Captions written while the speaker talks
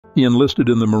He enlisted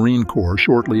in the Marine Corps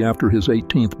shortly after his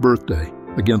 18th birthday,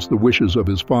 against the wishes of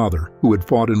his father, who had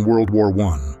fought in World War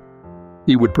I.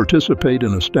 He would participate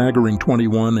in a staggering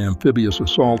 21 amphibious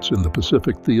assaults in the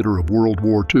Pacific theater of World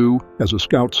War II as a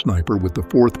scout sniper with the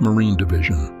 4th Marine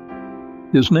Division.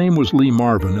 His name was Lee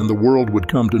Marvin, and the world would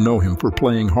come to know him for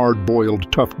playing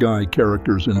hard-boiled, tough guy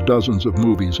characters in dozens of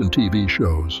movies and TV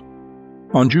shows.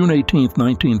 On June 18,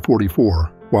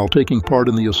 1944, while taking part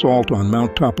in the assault on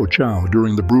Mount Tapochau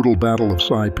during the brutal Battle of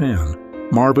Saipan,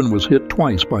 Marvin was hit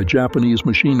twice by Japanese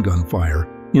machine gun fire,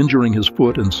 injuring his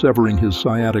foot and severing his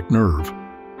sciatic nerve.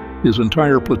 His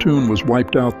entire platoon was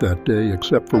wiped out that day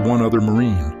except for one other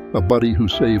Marine, a buddy who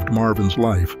saved Marvin's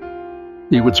life.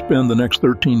 He would spend the next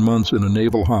 13 months in a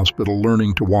naval hospital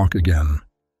learning to walk again.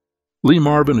 Lee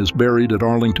Marvin is buried at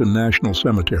Arlington National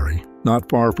Cemetery, not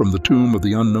far from the tomb of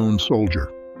the unknown soldier.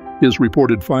 His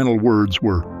reported final words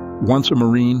were, "Once a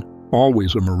Marine,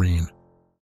 always a Marine."